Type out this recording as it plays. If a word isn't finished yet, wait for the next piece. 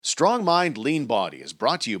Strong Mind, Lean Body is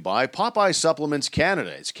brought to you by Popeye Supplements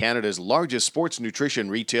Canada. It's Canada's largest sports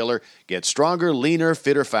nutrition retailer. Get stronger, leaner,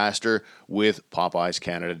 fitter, faster with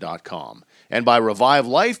PopeyesCanada.com. And by Revive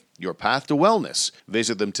Life, your path to wellness.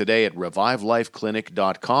 Visit them today at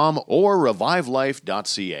revivelifeclinic.com or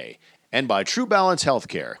revivelife.ca. And by True Balance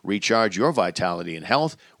Healthcare. Recharge your vitality and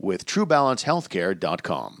health with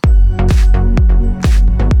TrueBalanceHealthcare.com.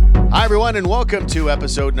 Hi, everyone, and welcome to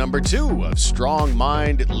episode number 2 of Strong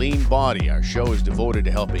Mind, Lean Body. Our show is devoted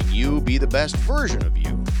to helping you be the best version of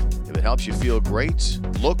you. If it helps you feel great,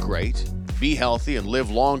 look great, be healthy, and live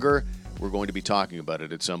longer, we're going to be talking about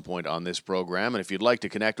it at some point on this program. And if you'd like to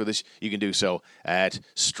connect with us, you can do so at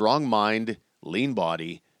Strong Mind, Lean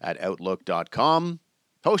Body at Outlook.com.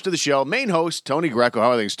 Host of the show, main host, Tony Greco.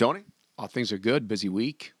 How are things, Tony? Oh, things are good. Busy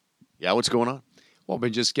week. Yeah, what's going on? Well, I've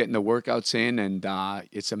been just getting the workouts in, and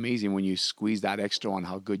it's amazing when you squeeze that extra on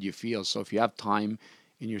how good you feel. So if you have time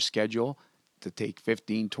in your schedule to take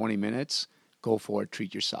 15, 20 minutes, go for it.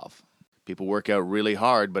 Treat yourself. People work out really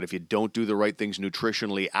hard, but if you don't do the right things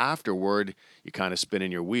nutritionally afterward, you're kind of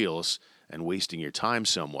spinning your wheels and wasting your time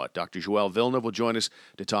somewhat. Dr. Joel Villeneuve will join us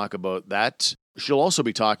to talk about that. She'll also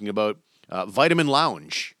be talking about Vitamin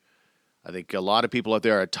Lounge. I think a lot of people out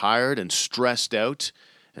there are tired and stressed out,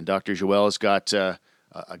 and Dr. Joel has got a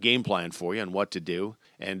game plan for you on what to do.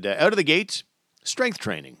 And out of the gate, strength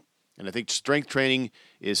training. And I think strength training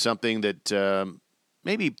is something that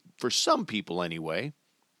maybe for some people anyway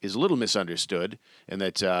is a little misunderstood. And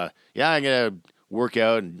that, I'm going to work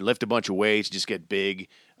out and lift a bunch of weights, just get big.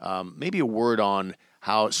 Maybe a word on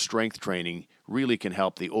how strength training really can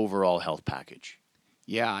help the overall health package.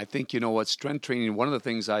 Yeah, I think, strength training, one of the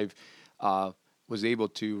things I've was able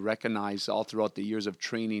to recognize all throughout the years of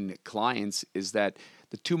training clients is that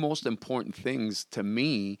the two most important things to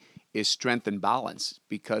me is strength and balance,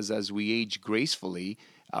 because as we age gracefully,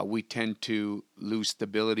 we tend to lose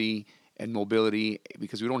stability and mobility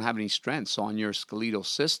because we don't have any strength. So on your skeletal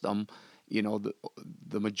system,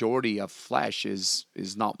 the majority of flesh is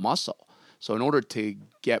not muscle. So in order to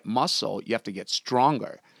get muscle, you have to get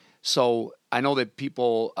stronger. So I know that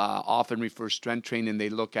people often refer strength training,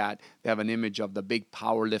 they have an image of the big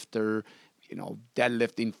power lifter,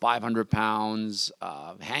 deadlifting 500 pounds,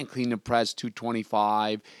 hand clean and press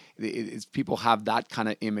 225. People have that kind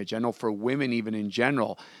of image. I know for women, even in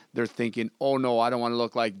general, they're thinking, oh no, I don't want to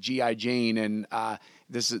look like G.I. Jane, and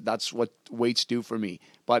that's what weights do for me.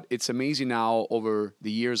 But it's amazing now over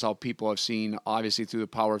the years how people have seen, obviously through the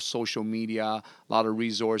power of social media, a lot of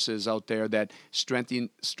resources out there, that strength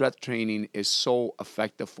training is so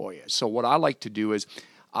effective for you. So what I like to do is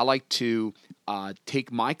I like to take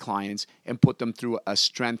my clients and put them through a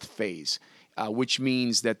strength phase, which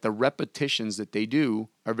means that the repetitions that they do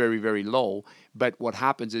are very, very low. But what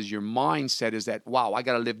happens is your mindset is that, wow, I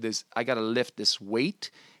got to lift this weight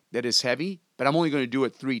that is heavy, but I'm only going to do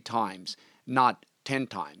it 3 times, not 10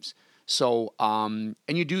 times. So, and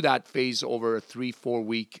you do that phase over a 3-4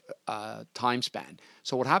 week time span.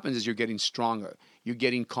 So what happens is you're getting stronger. You're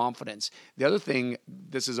getting confidence. The other thing,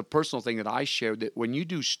 this is a personal thing that I share, that when you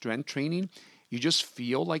do strength training, you just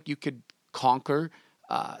feel like you could conquer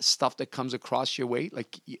stuff that comes across your way.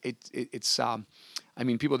 Like it's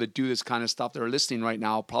people that do this kind of stuff that are listening right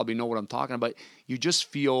now probably know what I'm talking about. You just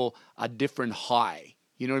feel a different high.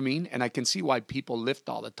 You know what I mean? And I can see why people lift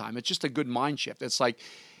all the time. It's just a good mind shift. It's like,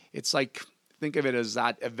 think of it as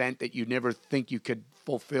that event that you never think you could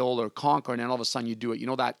fulfill or conquer, and then all of a sudden you do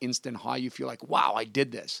it. That instant high, you feel like, wow, I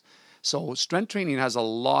did this. So strength training has a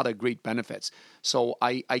lot of great benefits. So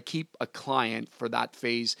I keep a client for that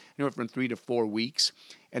phase, from 3 to 4 weeks.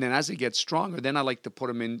 And then as they get stronger, then I like to put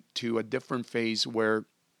them into a different phase where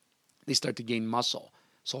they start to gain muscle.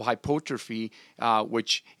 So hypertrophy,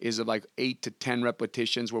 which is like 8 to 10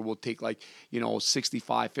 repetitions, where we'll take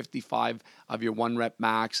 65, 55 of your 1 rep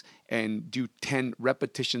max and do 10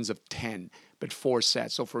 repetitions of 10, but 4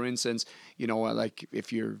 sets. So for instance, like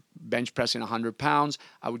if you're bench pressing 100 pounds,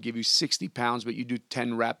 I would give you 60 pounds, but you do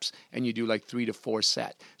 10 reps and you do 3 to 4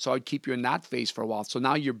 set. So I'd keep you in that phase for a while. So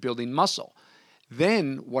now you're building muscle.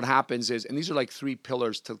 Then what happens is, and these are 3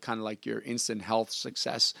 pillars to kind of your instant health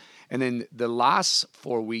success. And then the last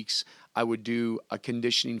 4 weeks, I would do a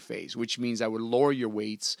conditioning phase, which means I would lower your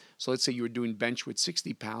weights. So let's say you were doing bench with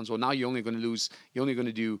 60 pounds. Well, now you're only going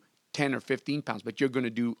to do 10 or 15 pounds, but you're going to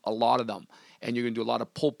do a lot of them. And you're going to do a lot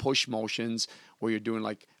of pull-push motions where you're doing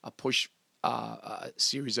a push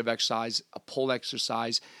series of exercise, a pull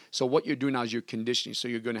exercise. So what you're doing now is you're conditioning. So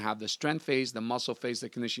you're going to have the strength phase, the muscle phase, the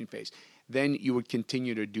conditioning phase. Then you would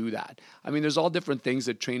continue to do that. There's all different things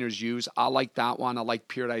that trainers use. I like that one. I like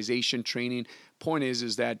periodization training. point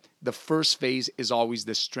is that the first phase is always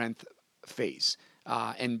the strength phase.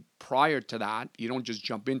 And prior to that, you don't just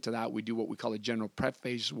jump into that. We do what we call a general prep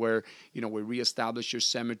phase, where we reestablish your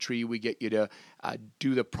symmetry. We get you to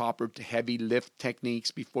do the proper heavy lift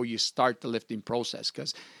techniques before you start the lifting process.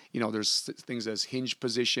 Because there's things as hinge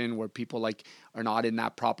position where people are not in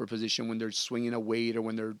that proper position when they're swinging a weight or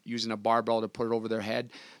when they're using a barbell to put it over their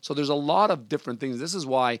head. So there's a lot of different things. This is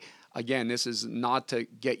why, again, this is not to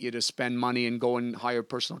get you to spend money and go and hire a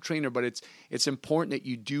personal trainer, but it's important that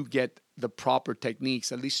you do get the proper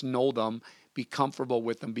techniques, at least know them, be comfortable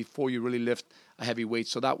with them before you really lift a heavy weight.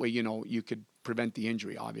 So that way, you could prevent the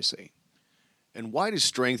injury, obviously. And why does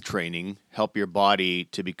strength training help your body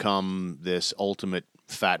to become this ultimate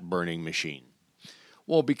fat burning machine?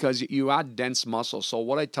 Well, because you add dense muscle. So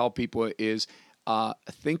what I tell people is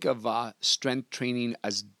think of strength training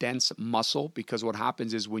as dense muscle, because what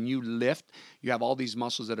happens is when you lift, you have all these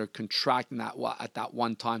muscles that are contracting at that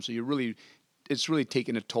one time. So it's really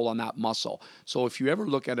taking a toll on that muscle. So if you ever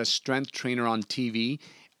look at a strength trainer on TV,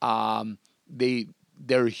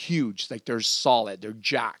 they're huge, like they're solid, they're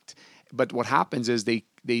jacked. But what happens is they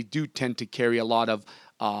do tend to carry a lot of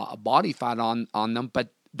body fat on them,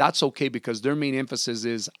 but that's okay, because their main emphasis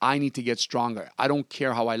is, I need to get stronger. I don't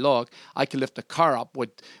care how I look. I can lift a car up with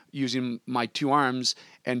using my two arms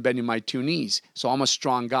and bending my two knees. So I'm a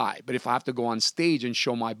strong guy. But if I have to go on stage and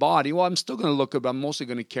show my body, well, I'm still going to look good, but I'm mostly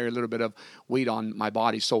going to carry a little bit of weight on my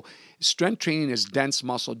body. So strength training is dense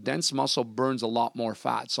muscle. Dense muscle burns a lot more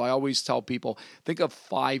fat. So I always tell people, think of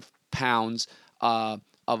 5 pounds of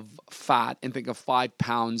fat and think of 5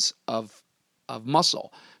 pounds of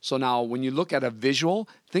muscle. So now when you look at a visual,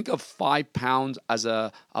 think of 5 pounds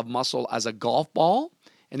of muscle as a golf ball,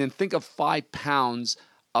 and then think of 5 pounds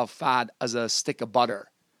of fat as a stick of butter.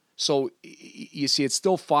 So you see, it's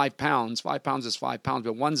still 5 pounds. 5 pounds is 5 pounds,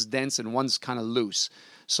 but one's dense and one's kind of loose.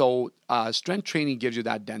 So strength training gives you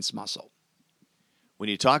that dense muscle. When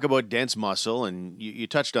you talk about dense muscle, and you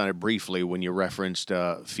touched on it briefly when you referenced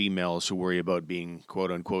females who worry about being quote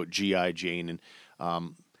unquote GI Jane,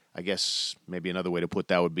 and I guess maybe another way to put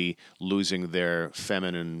that would be losing their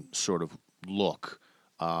feminine sort of look.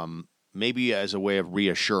 Maybe as a way of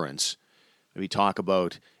reassurance, maybe talk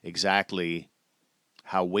about exactly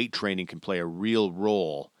how weight training can play a real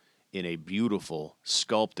role in a beautiful,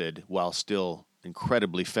 sculpted, while still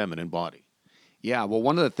incredibly feminine body. Yeah, well,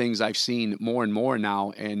 one of the things I've seen more and more now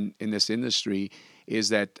in this industry is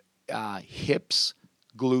that hips,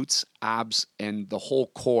 glutes, abs, and the whole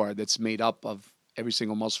core that's made up of every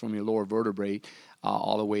single muscle from your lower vertebrae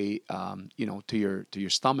all the way, to your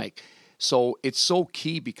stomach. So it's so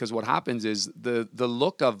key, because what happens is the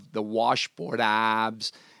look of the washboard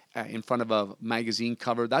abs in front of a magazine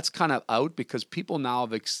cover, that's kind of out, because people now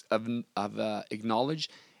have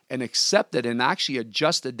acknowledged and accepted and actually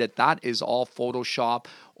adjusted that is all Photoshop,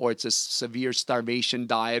 or it's a severe starvation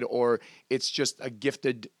diet, or it's just a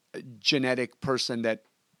gifted genetic person that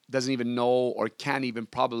doesn't even know or can't even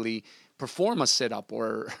probably perform a sit-up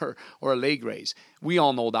or a leg raise. We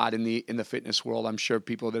all know that in the fitness world. I'm sure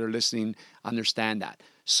people that are listening understand that.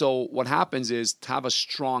 So what happens is, to have a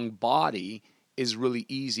strong body is really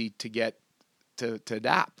easy to get to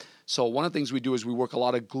adapt. So one of the things we do is we work a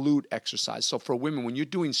lot of glute exercise. So for women, when you're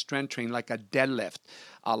doing strength training, like a deadlift,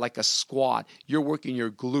 like a squat, you're working your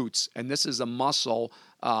glutes. And this is a muscle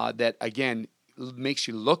that, again, makes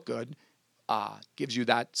you look good, gives you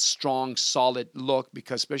that strong, solid look,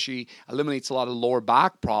 because especially eliminates a lot of lower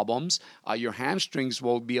back problems. Your hamstrings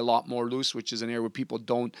will be a lot more loose, which is an area where people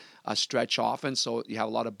don't stretch often. So you have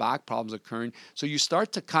a lot of back problems occurring. So you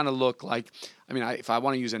start to kind of look like, if I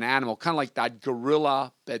want to use an animal, kind of like that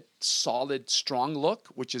gorilla, that solid, strong look,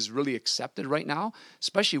 which is really accepted right now,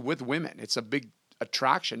 especially with women. It's a big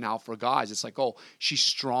attraction now for guys. It's like, oh, she's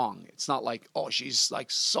strong. It's not like, oh, she's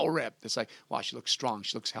like so ripped. It's like, wow, she looks strong.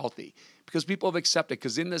 She looks healthy. Because people have accepted,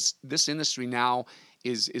 because in this industry now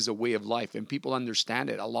is a way of life, and people understand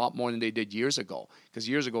it a lot more than they did years ago. Because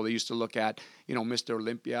years ago they used to look at, Mr.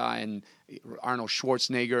 Olympia and Arnold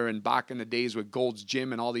Schwarzenegger, and back in the days with Gold's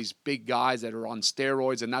Gym and all these big guys that are on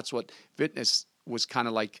steroids, and that's what fitness was kind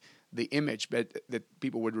of like, the image that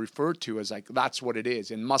people would refer to as like, that's what it is.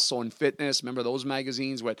 And Muscle and Fitness, remember those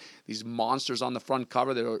magazines with these monsters on the front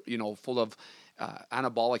cover that are, full of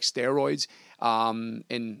anabolic steroids.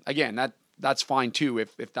 And again, that's fine too,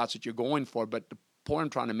 if that's what you're going for. But the point I'm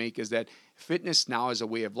trying to make is that fitness now is a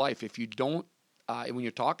way of life. If you don't, when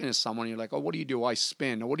you're talking to someone, you're like, oh, what do you do? I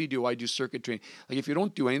spin. Or what do you do? I do circuit training. Like, if you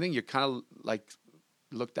don't do anything, you're kind of like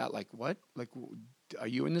looked at like, what? Like, are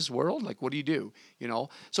you in this world? Like, what do you do?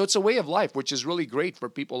 So it's a way of life, which is really great for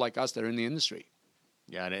people like us that are in the industry.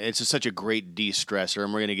 Yeah, and it's such a great de-stressor,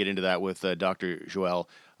 and we're going to get into that with Dr. Joel,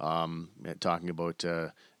 talking about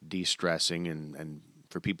de-stressing and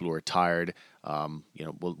for people who are tired.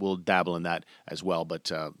 We'll dabble in that as well,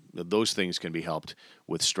 but those things can be helped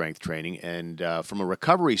with strength training. And from a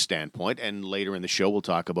recovery standpoint, and later in the show, we'll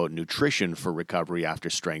talk about nutrition for recovery after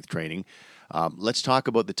strength training. Let's talk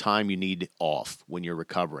about the time you need off when you're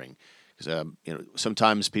recovering.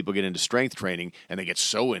 Sometimes people get into strength training and they get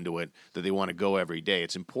so into it that they want to go every day.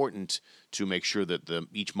 It's important to make sure that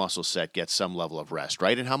each muscle set gets some level of rest,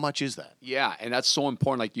 right? And how much is that? Yeah, and that's so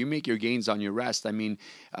important. Like you make your gains on your rest. I mean,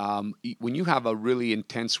 when you have a really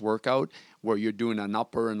intense workout where you're doing an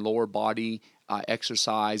upper and lower body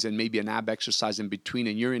exercise and maybe an ab exercise in between,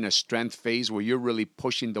 and you're in a strength phase where you're really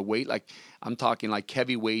pushing the weight, like I'm talking like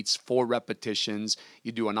heavy weights, 4 repetitions.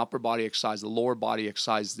 You do an upper body exercise, a lower body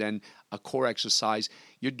exercise, then a core exercise.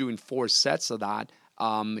 You're doing 4 sets of that.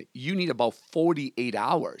 You need about 48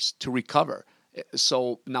 hours to recover.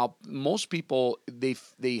 So now most people they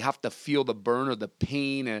have to feel the burn or the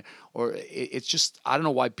pain, or it's just I don't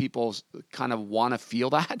know why people kind of want to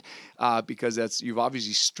feel that because you've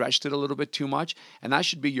obviously stretched it a little bit too much, and that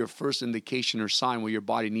should be your first indication or sign where your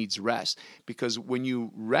body needs rest. Because when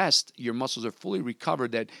you rest, your muscles are fully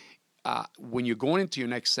recovered. That when you're going into your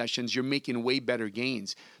next sessions, you're making way better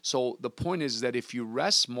gains. So the point is that if you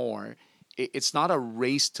rest more, it's not a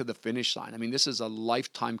race to the finish line. I mean, this is a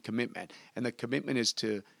lifetime commitment, and the commitment is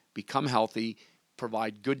to become healthy,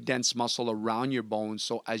 provide good dense muscle around your bones,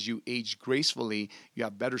 so as you age gracefully, you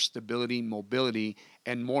have better stability, mobility,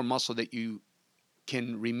 and more muscle that you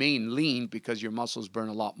can remain lean because your muscles burn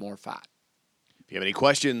a lot more fat. If you have any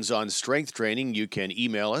questions on strength training, you can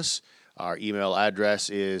email us. Our email address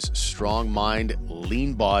is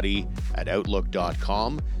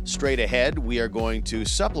strongmindleanbody@outlook.com. Straight ahead, we are going to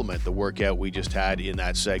supplement the workout we just had in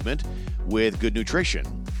that segment with good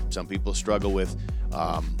nutrition. Some people struggle with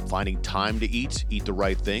finding time to eat the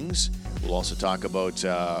right things. We'll also talk about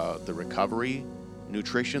the recovery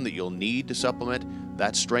nutrition that you'll need to supplement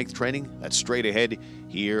that strength training. That's straight ahead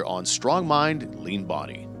here on Strong Mind, Lean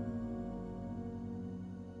Body.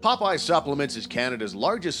 Popeye Supplements is Canada's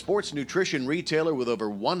largest sports nutrition retailer with over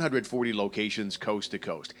 140 locations coast to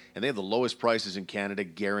coast. And they have the lowest prices in Canada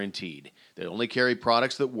guaranteed. They only carry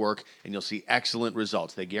products that work, and you'll see excellent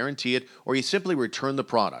results. They guarantee it, or you simply return the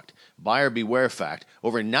product. Buyer beware fact,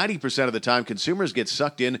 over 90% of the time consumers get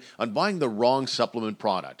sucked in on buying the wrong supplement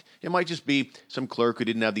product. It might just be some clerk who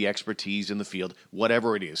didn't have the expertise in the field,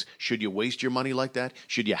 whatever it is. Should you waste your money like that?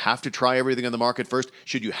 Should you have to try everything on the market first?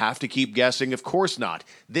 Should you have to keep guessing? Of course not.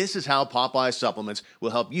 This is how Popeye Supplements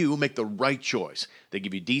will help you make the right choice. They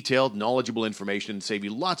give you detailed, knowledgeable information and save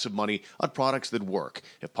you lots of money on products that work.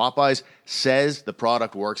 If Popeyes says the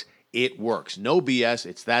product works, it works. No BS.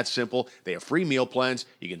 It's that simple. They have free meal plans.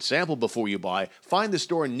 You can sample before you buy. Find the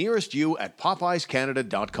store nearest you at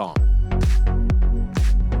popeyescanada.com.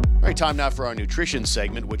 All right, time now for our nutrition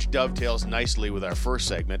segment, which dovetails nicely with our first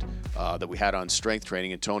segment that we had on strength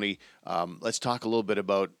training. And Tony, let's talk a little bit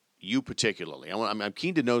about you particularly. I'm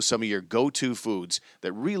keen to know some of your go-to foods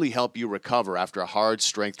that really help you recover after a hard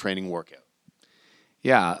strength training workout.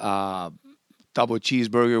 Yeah, double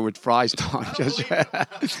cheeseburger with fries. No, just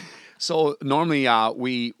so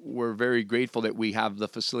normally we're very grateful that we have the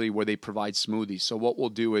facility where they provide smoothies. So what we'll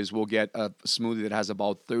do is we'll get a smoothie that has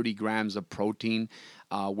about 30 grams of protein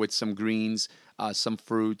with some greens, some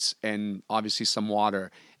fruits, and obviously some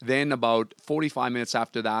water. Then about 45 minutes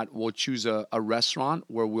after that, we'll choose a restaurant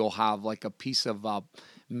where we'll have like a piece of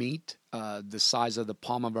meat the size of the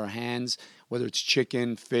palm of our hands, whether it's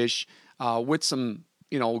chicken, fish, with some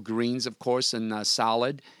greens, of course, and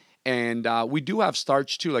salad. And we do have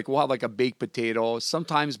starch too. Like we'll have like a baked potato.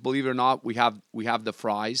 Sometimes, believe it or not, we have the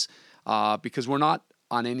fries because we're not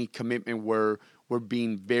on any commitment where we're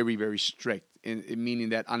being very, very strict. Meaning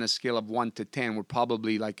that on a scale of 1 to 10, we're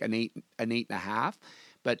probably like an 8.5.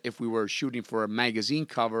 But if we were shooting for a magazine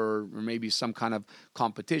cover or maybe some kind of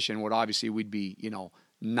competition, obviously we'd be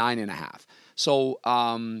 9.5. So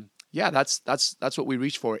that's what we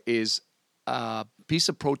reach for is a piece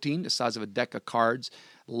of protein the size of a deck of cards,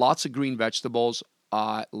 lots of green vegetables,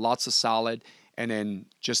 lots of salad, and then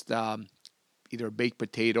just either a baked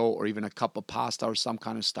potato or even a cup of pasta or some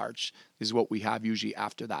kind of starch is what we have usually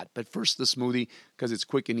after that. But first the smoothie because it's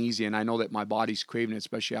quick and easy, and I know that my body's craving it,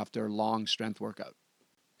 especially after a long strength workout.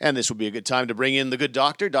 And this will be a good time to bring in the good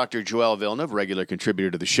doctor, Dr. Joel Villeneuve, regular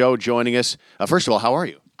contributor to the show, joining us. First of all, how are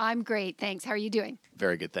you? I'm great, thanks. How are you doing?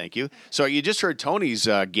 Very good, thank you. So you just heard Tony's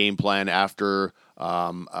game plan after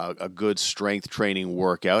a good strength training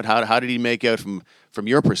workout. How did he make out from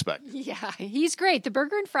your perspective. Yeah, he's great. The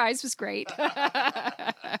burger and fries was great.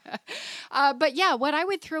 But yeah, what I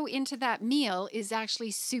would throw into that meal is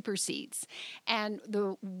actually super seeds. And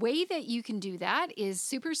the way that you can do that is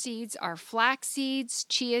super seeds are flax seeds,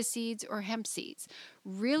 chia seeds, or hemp seeds.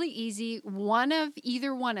 Really easy. One of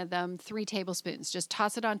either one of them, 3 tablespoons. Just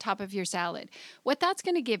toss it on top of your salad. What that's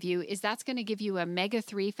going to give you is that's going to give you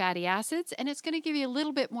omega-3 fatty acids, and it's going to give you a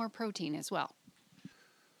little bit more protein as well.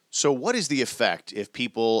 So, what is the effect if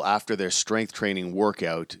people, after their strength training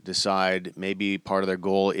workout, decide maybe part of their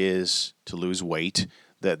goal is to lose weight?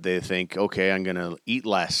 That they think, okay, I'm going to eat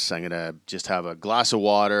less. I'm going to just have a glass of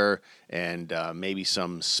water and maybe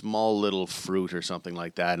some small little fruit or something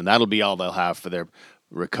like that. And that'll be all they'll have for their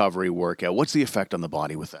recovery workout. What's the effect on the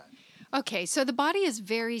body with that? Okay, so the body is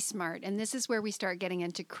very smart, and this is where we start getting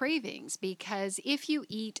into cravings because if you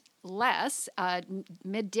eat less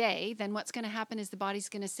midday, then what's going to happen is the body's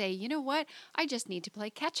going to say, you know what, I just need to play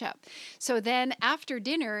catch up. So then after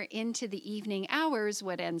dinner into the evening hours,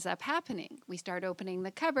 what ends up happening? We start opening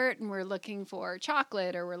the cupboard and we're looking for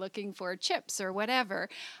chocolate or we're looking for chips or whatever.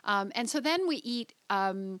 And so then we eat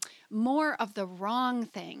more of the wrong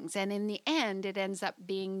things, and in the end, it ends up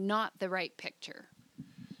being not the right picture.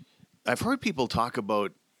 I've heard people talk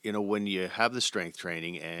about, when you have the strength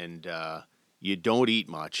training and you don't eat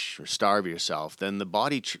much or starve yourself, then the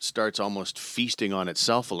body starts almost feasting on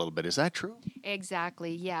itself a little bit. Is that true?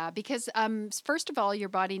 Exactly, yeah. Because first of all, your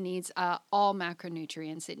body needs all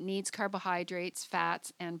macronutrients. It needs carbohydrates,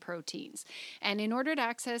 fats, and proteins. And in order to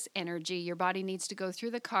access energy, your body needs to go through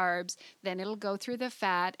the carbs, then it'll go through the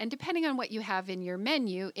fat. And depending on what you have in your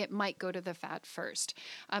menu, it might go to the fat first.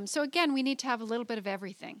 So again, we need to have a little bit of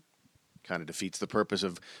everything. Kind of defeats the purpose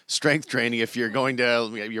of strength training if you're going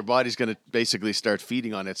to, your body's going to basically start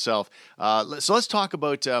feeding on itself. So let's talk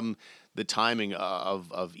about the timing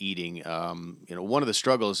of eating. One of the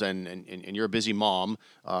struggles, and you're a busy mom,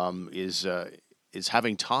 is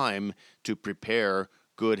having time to prepare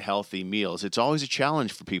good, healthy meals. It's always a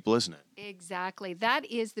challenge for people, isn't it? Exactly. That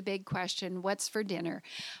is the big question. What's for dinner?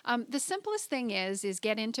 The simplest thing is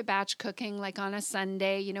get into batch cooking, like on a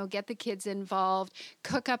Sunday, get the kids involved,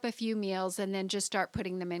 cook up a few meals, and then just start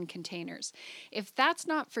putting them in containers. If that's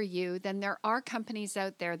not for you, then there are companies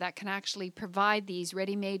out there that can actually provide these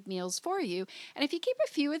ready-made meals for you. And if you keep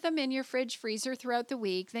a few of them in your fridge, freezer throughout the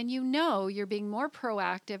week, then you're being more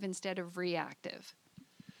proactive instead of reactive.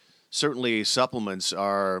 Certainly, supplements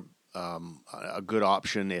are a good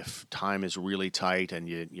option if time is really tight and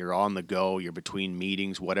you're on the go, you're between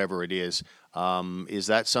meetings, whatever it is. Is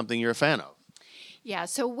that something you're a fan of? Yeah,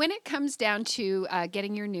 so when it comes down to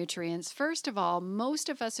getting your nutrients, first of all, most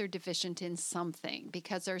of us are deficient in something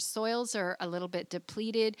because our soils are a little bit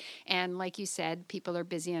depleted. And like you said, people are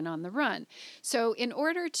busy and on the run. So in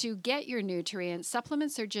order to get your nutrients,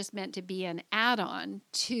 supplements are just meant to be an add-on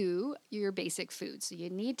to your basic food. So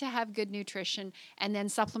you need to have good nutrition, and then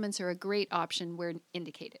supplements are a great option where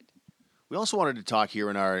indicated. We also wanted to talk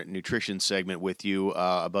here in our nutrition segment with you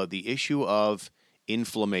about the issue of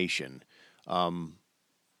inflammation. Um,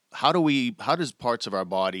 how does parts of our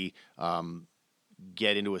body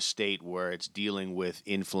get into a state where it's dealing with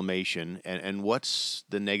inflammation, and what's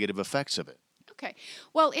the negative effects of it? Okay.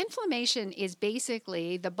 Well, inflammation is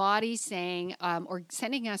basically the body saying or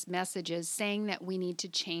sending us messages saying that we need to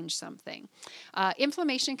change something.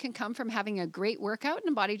 Inflammation can come from having a great workout and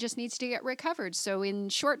the body just needs to get recovered. So, in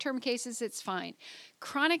short term cases, it's fine.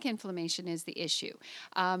 Chronic inflammation is the issue.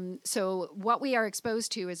 So, what we are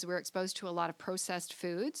exposed to is we're exposed to a lot of processed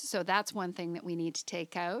foods. So, that's one thing that we need to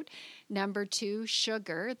take out. Number two,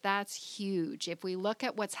 sugar. That's huge. If we look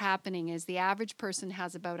at what's happening, is the average person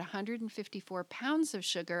has about 154 pounds of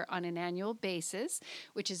sugar on an annual basis,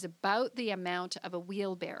 which is about the amount of a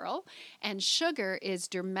wheelbarrow. And sugar is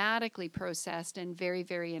dramatically processed and very,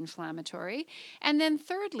 very inflammatory. And then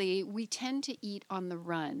thirdly, we tend to eat on the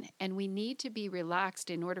run, and we need to be relaxed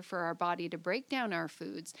in order for our body to break down our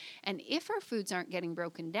foods. And if our foods aren't getting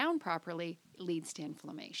broken down properly, it leads to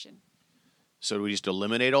inflammation. So, do we just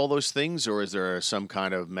eliminate all those things, or is there some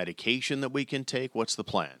kind of medication that we can take? What's the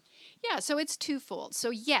plan? Yeah, so it's twofold. So,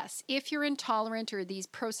 yes, if you're intolerant or these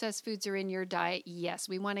processed foods are in your diet, yes,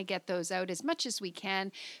 we want to get those out as much as we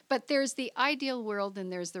can. But there's the ideal world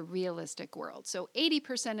and there's the realistic world. So,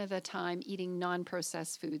 80% of the time, eating non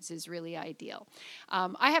processed foods is really ideal.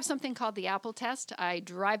 I have something called the apple test. I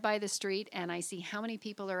drive by the street and I see how many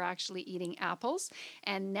people are actually eating apples.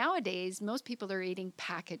 And nowadays, most people are eating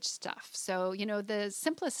packaged stuff. So, the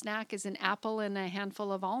simplest snack is an apple and a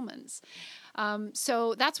handful of almonds.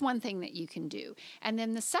 So that's one thing that you can do. And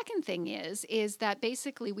then the second thing is that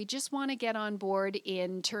basically we just want to get on board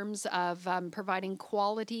in terms of providing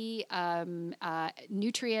quality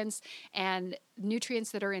nutrients and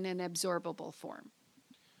nutrients that are in an absorbable form.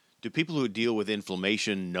 Do people who deal with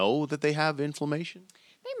inflammation know that they have inflammation?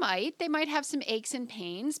 They might have some aches and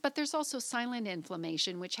pains, but there's also silent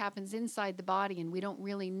inflammation, which happens inside the body, and we don't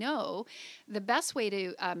really know. The best way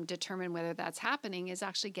to determine whether that's happening is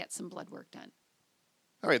actually get some blood work done.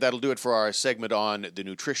 All right, that'll do it for our segment on the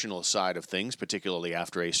nutritional side of things, particularly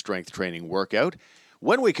after a strength training workout.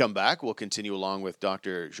 When we come back, we'll continue along with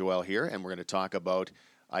Dr. Joel here, and we're going to talk about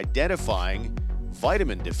identifying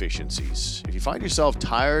vitamin deficiencies. If you find yourself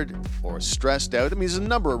tired or stressed out, there's a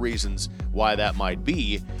number of reasons why that might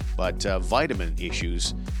be, but vitamin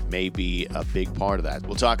issues may be a big part of that.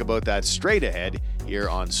 We'll talk about that straight ahead here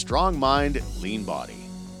on Strong Mind, Lean Body.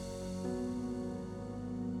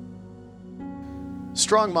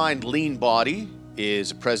 Strong Mind, Lean Body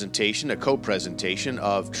is a co-presentation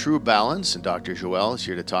of True Balance, and Dr. Joel is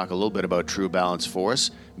here to talk a little bit about True Balance for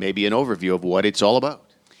us, maybe an overview of what it's all about.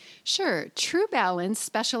 Sure. True Balance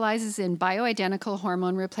specializes in bioidentical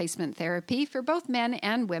hormone replacement therapy for both men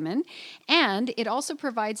and women, and it also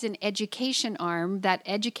provides an education arm that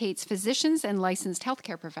educates physicians and licensed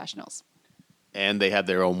healthcare professionals. And they have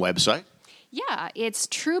their own website? Yeah, it's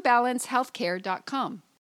truebalancehealthcare.com.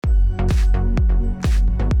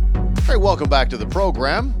 All right, welcome back to the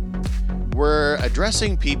program. We're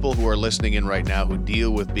addressing people who are listening in right now who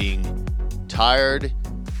deal with being tired,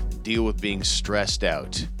 deal with being stressed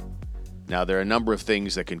out. Now, there are a number of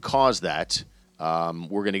things that can cause that.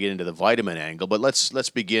 We're going to get into the vitamin angle, but let's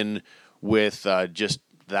begin with just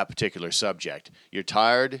that particular subject. You're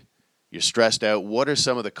tired, you're stressed out. What are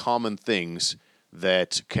some of the common things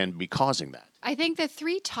that can be causing that? I think the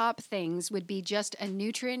three top things would be just a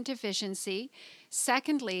nutrient deficiency.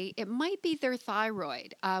 Secondly, it might be their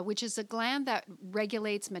thyroid, which is a gland that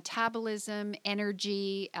regulates metabolism,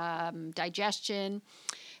 energy, digestion.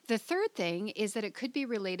 The third thing is that it could be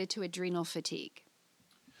related to adrenal fatigue.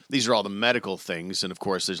 These are all the medical things, and of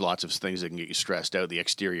course, there's lots of things that can get you stressed out, the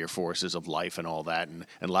exterior forces of life and all that, and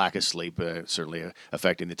lack of sleep certainly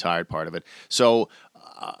affecting the tired part of it. So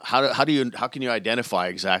how can you identify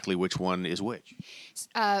exactly which one is which?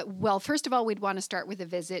 Well, first of all, we'd want to start with a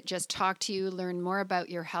visit, just talk to you, learn more about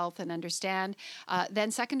your health and understand.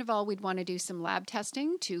 Then second of all, we'd want to do some lab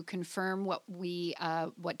testing to confirm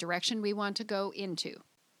what direction we want to go into.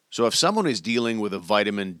 So if someone is dealing with a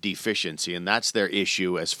vitamin deficiency, and that's their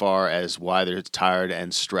issue as far as why they're tired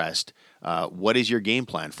and stressed, what is your game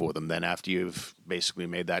plan for them then after you've basically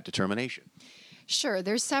made that determination? Sure,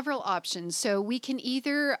 there's several options. So we can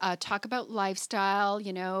either talk about lifestyle,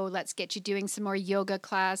 let's get you doing some more yoga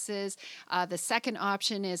classes. The second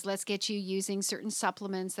option is let's get you using certain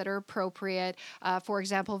supplements that are appropriate. For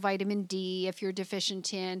example, vitamin D, if you're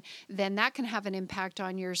deficient in, then that can have an impact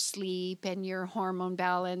on your sleep and your hormone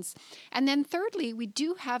balance. And then thirdly, we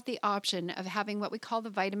do have the option of having what we call the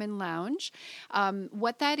vitamin lounge.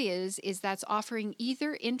 What that is that's offering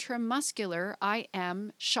either intramuscular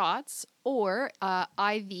IM shots or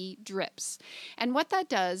IV drips. And what that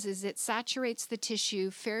does is it saturates the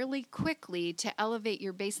tissue fairly quickly to elevate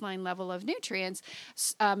your baseline level of nutrients.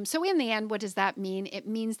 So in the end, what does that mean? It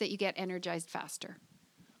means that you get energized faster.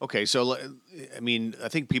 Okay, so I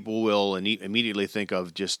think people will immediately think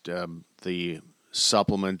of just the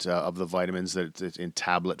supplement of the vitamins that it's in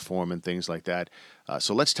tablet form and things like that.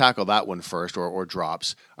 So let's tackle that one first, or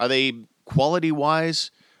drops. Are they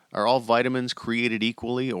quality-wise? Are all vitamins created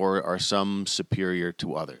equally, or are some superior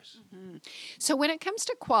to others? So when it comes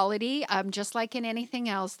to quality, just like in anything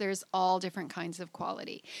else, there's all different kinds of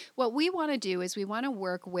quality. What we want to do is we want to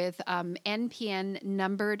work with NPN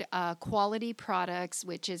numbered quality products,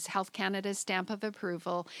 which is Health Canada's stamp of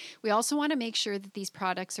approval. We also want to make sure that these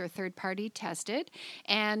products are third-party tested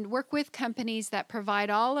and work with companies that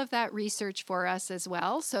provide all of that research for us as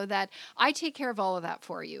well, so that I take care of all of that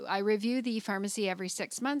for you. I review the pharmacy every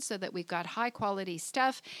 6 months so that we've got high-quality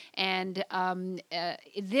stuff, and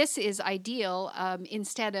this is ideal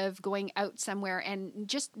instead of going out somewhere and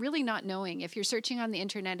just really not knowing. If you're searching on the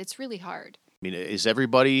internet, it's really hard. Is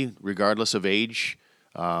everybody, regardless of age,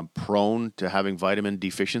 prone to having vitamin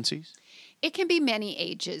deficiencies? It can be many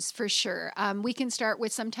ages, for sure. We can start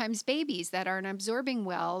with sometimes babies that aren't absorbing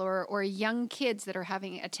well, or young kids that are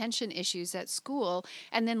having attention issues at school,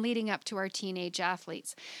 and then leading up to our teenage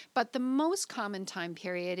athletes. But the most common time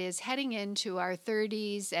period is heading into our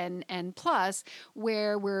 30s and plus,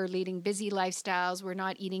 where we're leading busy lifestyles, we're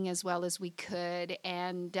not eating as well as we could,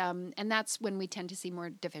 and that's when we tend to see more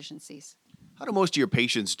deficiencies. How do most of your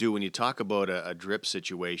patients do when you talk about a drip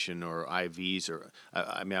situation or IVs? Or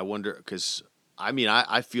I wonder because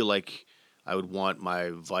I feel like I would want my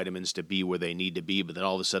vitamins to be where they need to be, but then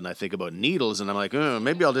all of a sudden I think about needles and I'm like,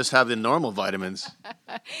 maybe I'll just have the normal vitamins.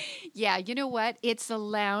 Yeah, you know what? It's a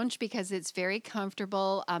lounge because it's very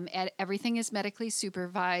comfortable. Everything is medically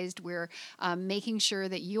supervised. We're making sure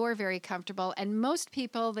that you're very comfortable. And most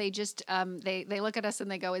people, they just they look at us and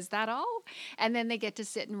they go, "Is that all?" And then they get to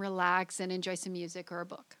sit and relax and enjoy some music or a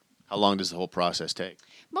book. How long does the whole process take?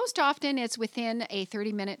 Most often, it's within a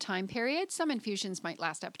 30-minute time period. Some infusions might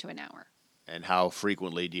last up to an hour. And how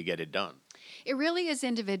frequently do you get it done? It really is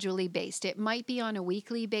individually based. It might be on a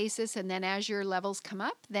weekly basis, and then as your levels come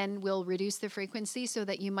up, then we'll reduce the frequency so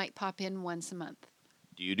that you might pop in once a month.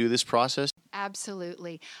 Do you do this process?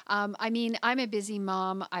 Absolutely. I'm a busy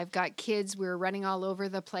mom. I've got kids. We're running all over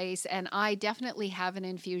the place, and I definitely have an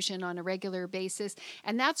infusion on a regular basis,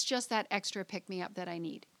 and that's just that extra pick-me-up that I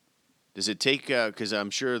need. Does it take, because I'm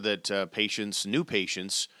sure that new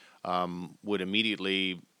patients, would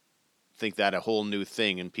immediately think that a whole new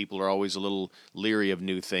thing, and people are always a little leery of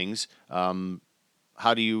new things.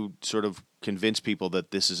 How do you sort of convince people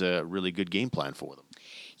that this is a really good game plan for them?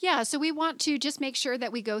 Yeah, so we want to just make sure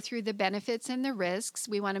that we go through the benefits and the risks.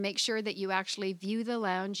 We want to make sure that you actually view the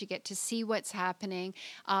lounge, you get to see what's happening.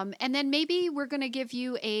 And then maybe we're going to give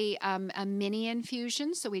you a mini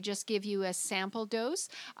infusion. So we just give you a sample dose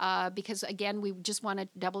because, again, we just want to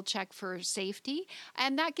double check for safety.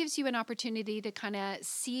 And that gives you an opportunity to kind of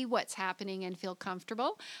see what's happening and feel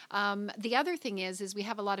comfortable. The other thing is we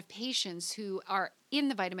have a lot of patients who are in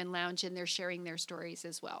the Vitamin Lounge and they're sharing their stories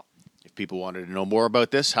as well. If people wanted to know more about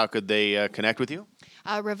this, how could they connect with you?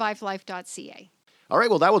 Revivelife.ca. All right,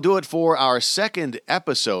 well, that will do it for our second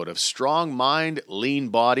episode of Strong Mind, Lean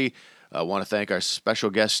Body. I want to thank our special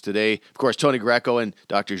guests today, of course, Tony Greco and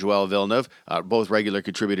Dr. Joel Villeneuve, both regular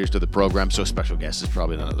contributors to the program, so special guest is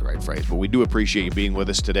probably not the right phrase, but we do appreciate you being with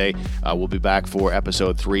us today. We'll be back for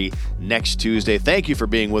episode 3 next Tuesday. Thank you for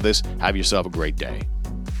being with us. Have yourself a great day.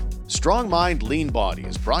 Strong Mind, Lean Body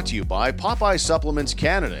is brought to you by Popeye Supplements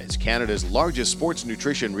Canada. It's Canada's largest sports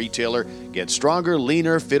nutrition retailer. Get stronger,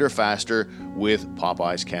 leaner, fitter, faster with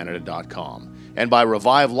PopeyesCanada.com. And by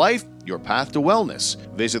Revive Life, your path to wellness.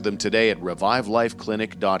 Visit them today at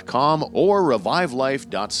revivelifeclinic.com or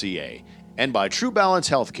revivelife.ca. And by True Balance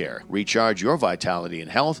Healthcare. Recharge your vitality and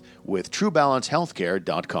health with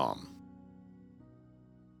TrueBalanceHealthcare.com.